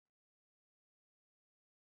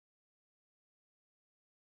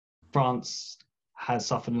France has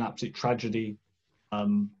suffered an absolute tragedy.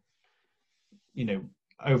 You know,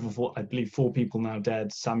 I believe 4 people now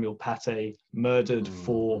dead. Samuel Paty murdered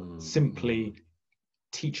for simply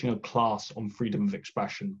teaching a class on freedom of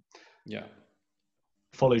expression. Yeah.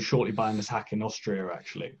 Followed shortly by an attack in Austria,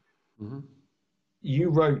 actually. You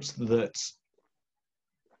wrote that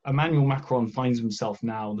Emmanuel Macron finds himself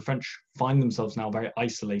now, the French find themselves now very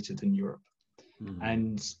isolated in Europe.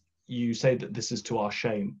 And you say that this is to our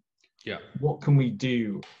shame. Yeah. What can we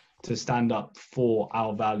do to stand up for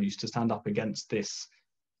our values, to stand up against this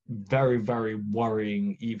very, very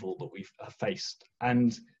worrying evil that we've faced?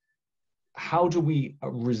 And how do we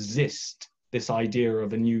resist this idea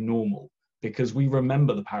of a new normal? Because we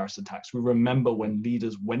remember the Paris attacks. We remember when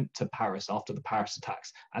leaders went to Paris after the Paris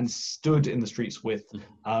attacks and stood in the streets with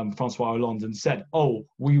Francois Hollande and said, oh,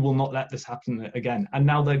 we will not let this happen again. And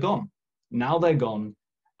now they're gone. Now they're gone.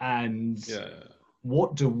 And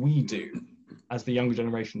what do we do as the younger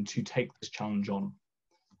generation to take this challenge on?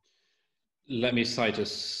 Let me cite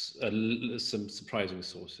some surprising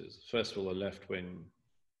sources. First of all, a left-wing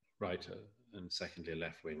writer, and secondly, a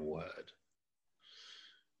left-wing word.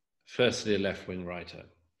 Firstly, a left-wing writer.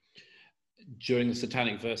 During the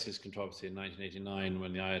Satanic Verses controversy in 1989,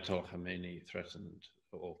 when the Ayatollah Khomeini threatened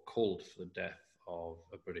or called for the death of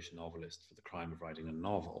a British novelist for the crime of writing a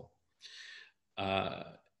novel,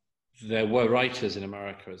 there were writers in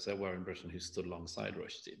America, as there were in Britain, who stood alongside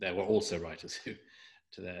Rushdie. There were also writers who,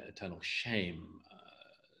 to their eternal shame,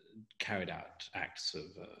 carried out acts of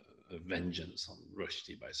vengeance on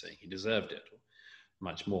Rushdie by saying he deserved it, or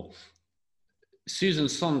much more. Susan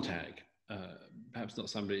Sontag, perhaps not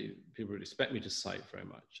somebody people would expect me to cite very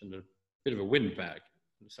much, and a bit of a windbag,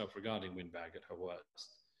 a self-regarding windbag at her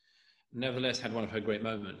worst, nevertheless had one of her great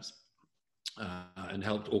moments and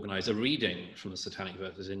helped organize a reading from the Satanic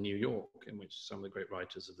Verses in New York, in which some of the great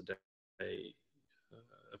writers of the day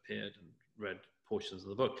appeared and read portions of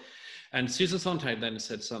the book. And Susan Sontag then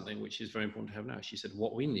said something which is very important to have now. She said,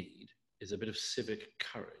 what we need is a bit of civic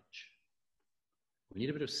courage. We need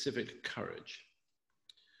a bit of civic courage.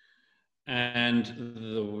 And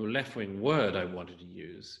the left-wing word I wanted to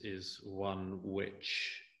use is one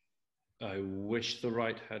which I wish the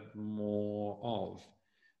right had more of,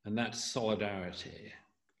 and that's solidarity.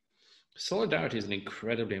 Solidarity is an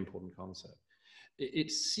incredibly important concept.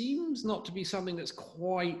 It seems not to be something that's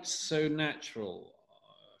quite so natural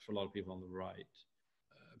for a lot of people on the right.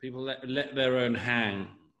 People let their own hang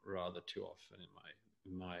rather too often,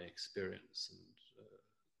 in my experience and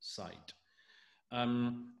sight.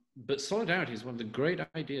 But solidarity is one of the great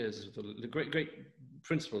ideas, of the great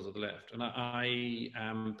principles of the left. And I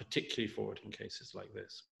am particularly for it in cases like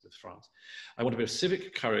this with France. I want a bit of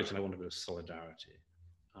civic courage and I want a bit of solidarity.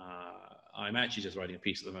 I'm actually just writing a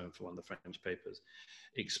piece at the moment for one of the French papers,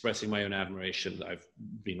 expressing my own admiration that I've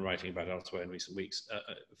been writing about elsewhere in recent weeks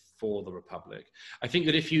for the Republic. I think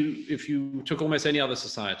that if you took almost any other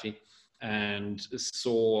society and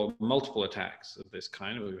saw multiple attacks of this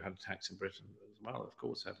kind, we've had attacks in Britain as well, of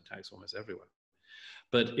course, had attacks almost everywhere.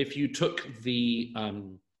 But if you took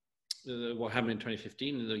what happened in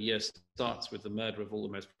 2015, the year starts with the murder of all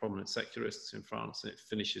the most prominent secularists in France, and it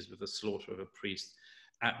finishes with the slaughter of a priest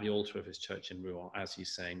at the altar of his church in Rouen as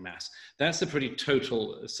he's saying mass. That's a pretty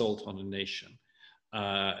total assault on a nation,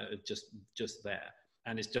 just there.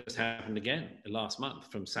 And it's just happened again last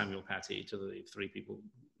month, from Samuel Paty to the 3 people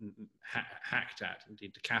hacked at,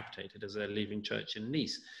 indeed decapitated, as they're leaving church in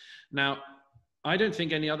Nice. Now, I don't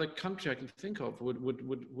think any other country I can think of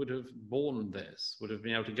would have borne this, would have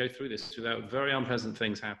been able to go through this without very unpleasant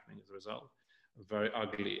things happening as a result of very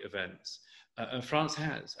ugly events. France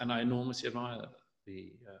has, and I enormously admire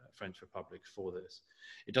the French Republic for this.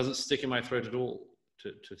 It doesn't stick in my throat at all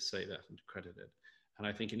to say that and to credit it. And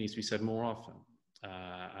I think it needs to be said more often,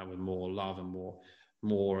 and with more love and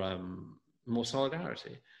more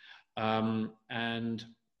solidarity. And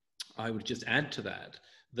I would just add to that,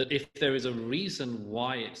 that if there is a reason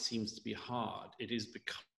why it seems to be hard, it is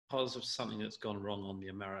because of something that's gone wrong on the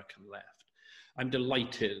American left. I'm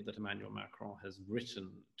delighted that Emmanuel Macron has written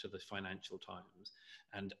to the Financial Times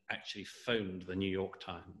and actually phoned the New York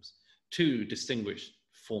Times, 2 distinguished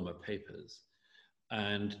former papers,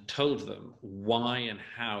 and told them why and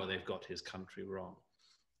how they've got his country wrong.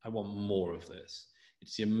 I want more of this.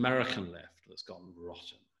 It's the American left that's gone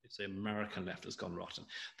rotten. It's the American left that's gone rotten.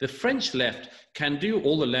 The French left can do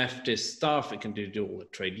all the leftist stuff, it can do all the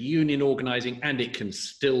trade union organizing, and it can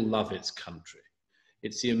still love its country.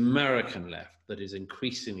 It's the American left that is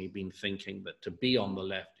increasingly been thinking that to be on the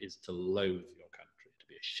left is to loathe your country, to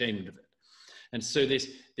be ashamed of it. And so this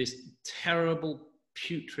terrible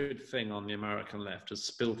putrid thing on the American left has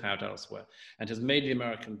spilt out elsewhere and has made the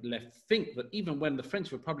American left think that even when the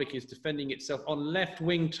French Republic is defending itself on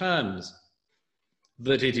left-wing terms,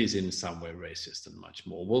 that it is in some way racist and much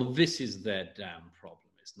more. Well, this is their damn problem.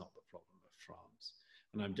 It's not the problem of France.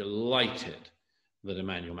 And I'm delighted that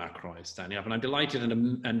Emmanuel Macron is standing up. And I'm delighted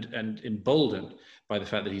and emboldened by the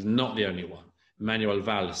fact that he's not the only one. Manuel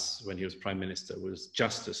Valls, when he was prime minister, was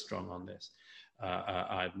just as strong on this.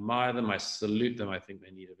 I admire them. I salute them. I think they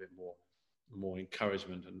need a bit more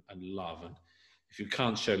encouragement and love. And if you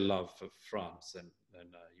can't show love for France, then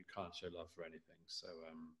you can't show love for anything. So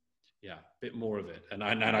yeah, a bit more of it. And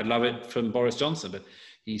I'd love it from Boris Johnson, but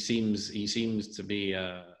he seems to be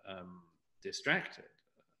distracted.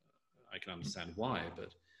 I can understand why,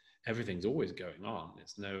 but everything's always going on.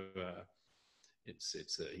 It's no.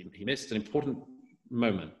 He missed an important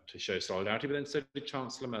moment to show solidarity, but then so did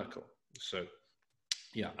Chancellor Merkel. So,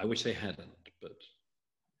 yeah, I wish they hadn't. But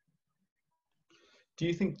do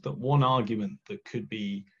you think that one argument that could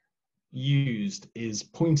be used is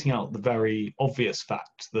pointing out the very obvious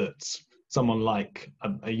fact that someone like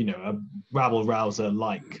a rabble rouser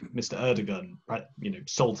like Mr. Erdogan,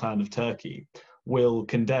 Sultan of Turkey, will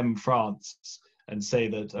condemn France and say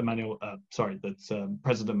that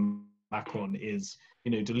President Macron is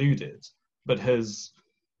deluded, but has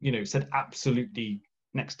said absolutely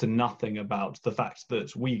next to nothing about the fact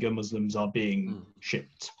that Uyghur Muslims are being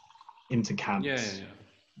shipped into camps,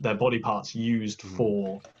 their body parts used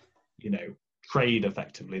for trade,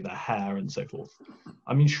 effectively their hair and so forth.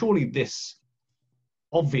 I mean, surely this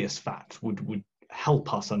obvious fact would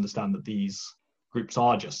help us understand that these groups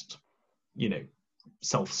are just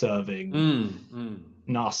self-serving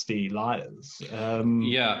nasty liars.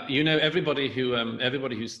 Everybody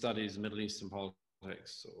who studies Middle Eastern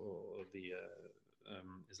politics or the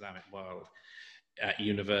Islamic world at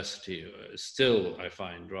university still, I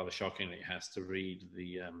find rather shockingly, has to read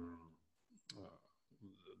the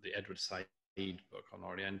Edward Said book on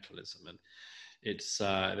Orientalism, and it's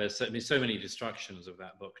there's certainly so many destructions of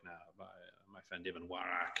that book now by my friend Ibn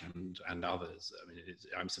Warak and others. I mean,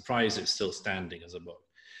 I'm surprised it's still standing as a book,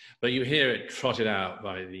 but you hear it trotted out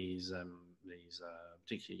by these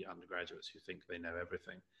particularly undergraduates who think they know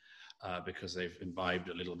everything because they've imbibed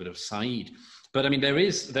a little bit of Said. But I mean, there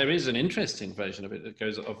is an interesting version of it that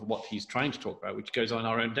goes of what he's trying to talk about, which goes on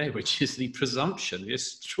our own day, which is the presumption, the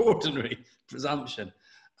extraordinary presumption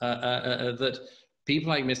that people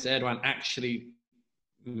like Mr. Erdogan actually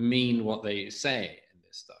mean what they say in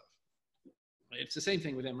this stuff. It's the same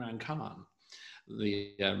thing with Imran Khan,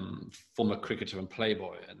 the former cricketer and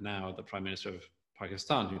playboy, and now the Prime Minister of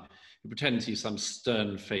Pakistan, who pretends he's some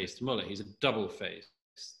stern-faced mullah. He's a double-faced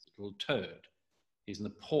little toad. He's an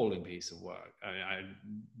appalling piece of work.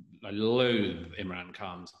 I loathe Imran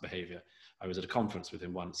Khan's behavior. I was at a conference with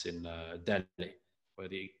him once in Delhi, where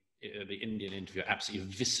the Indian interviewer absolutely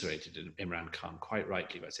eviscerated Imran Khan, quite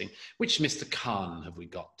rightly, by saying, "Which Mr. Khan have we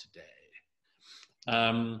got today?"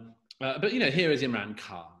 But here is Imran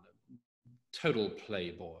Khan, total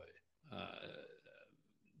playboy,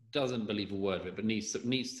 doesn't believe a word of it, but needs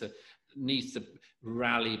to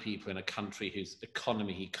rally people in a country whose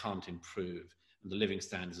economy he can't improve, and the living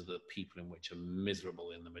standards of the people in which are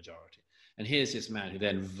miserable in the majority. And here's this man who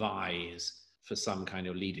then vies for some kind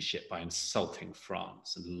of leadership by insulting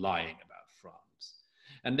France and lying about France.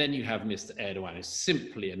 And then you have Mr. Erdogan, who's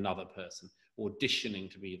simply another person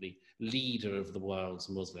auditioning to be the leader of the world's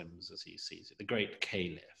Muslims, as he sees it, the great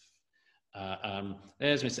caliph.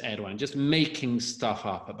 There's Mr. Erdogan just making stuff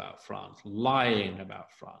up about France, lying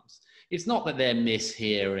about France. It's not that they're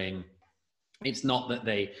mishearing. It's not that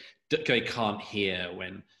they can't hear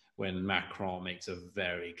when Macron makes a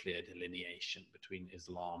very clear delineation between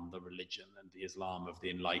Islam, the religion, and the Islam of the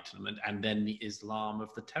Enlightenment, and then the Islam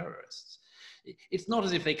of the terrorists. It's not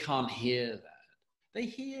as if they can't hear that. They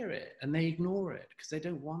hear it and they ignore it because they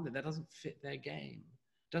don't want it. That doesn't fit their game.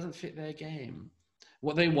 It doesn't fit their game.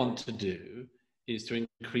 What they want to do is to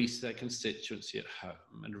increase their constituency at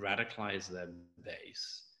home and radicalize their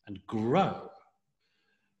base and grow.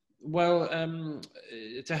 Well,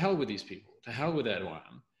 to hell with these people, to hell with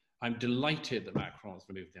Erdogan. I'm delighted that Macron's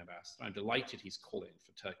removed the ambassador. I'm delighted he's calling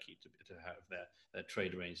for Turkey to have their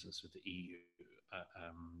trade arrangements with the EU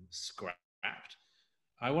scrapped.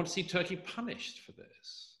 I want to see Turkey punished for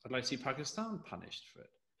this. I'd like to see Pakistan punished for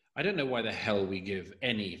it. I don't know why the hell we give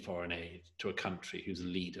any foreign aid to a country whose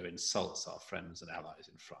leader insults our friends and allies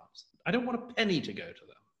in France. I don't want a penny to go to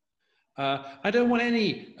them. I don't want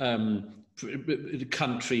any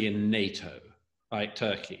country in NATO, like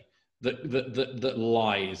Turkey, that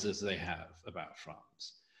lies as they have about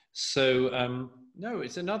France. So No,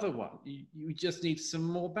 it's another one. You just need some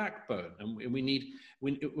more backbone, and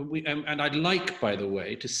and I'd like, by the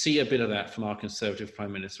way, to see a bit of that from our Conservative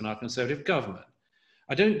Prime Minister and our Conservative government.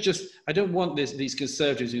 I don't want these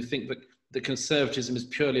Conservatives who think that the conservatism is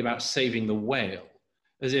purely about saving the whale,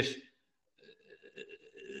 as if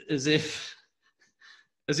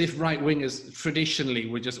right wingers traditionally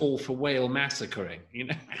were just all for whale massacring, you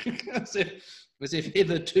know, as if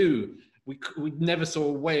hitherto we never saw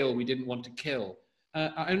a whale we didn't want to kill.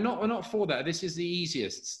 I'm not for that. This is the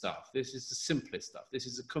easiest stuff. This is the simplest stuff. This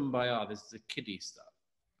is the kumbaya. This is the kiddie stuff.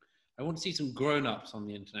 I want to see some grown-ups on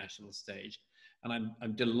the international stage, and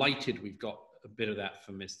I'm delighted we've got a bit of that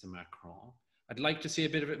from Mr. Macron. I'd like to see a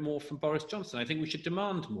bit of it more from Boris Johnson. I think we should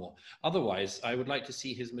demand more. Otherwise, I would like to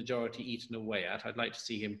see his majority eaten away at. I'd like to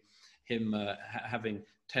see him having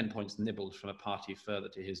 10 points nibbled from a party further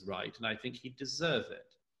to his right, and I think he'd deserve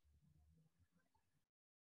it.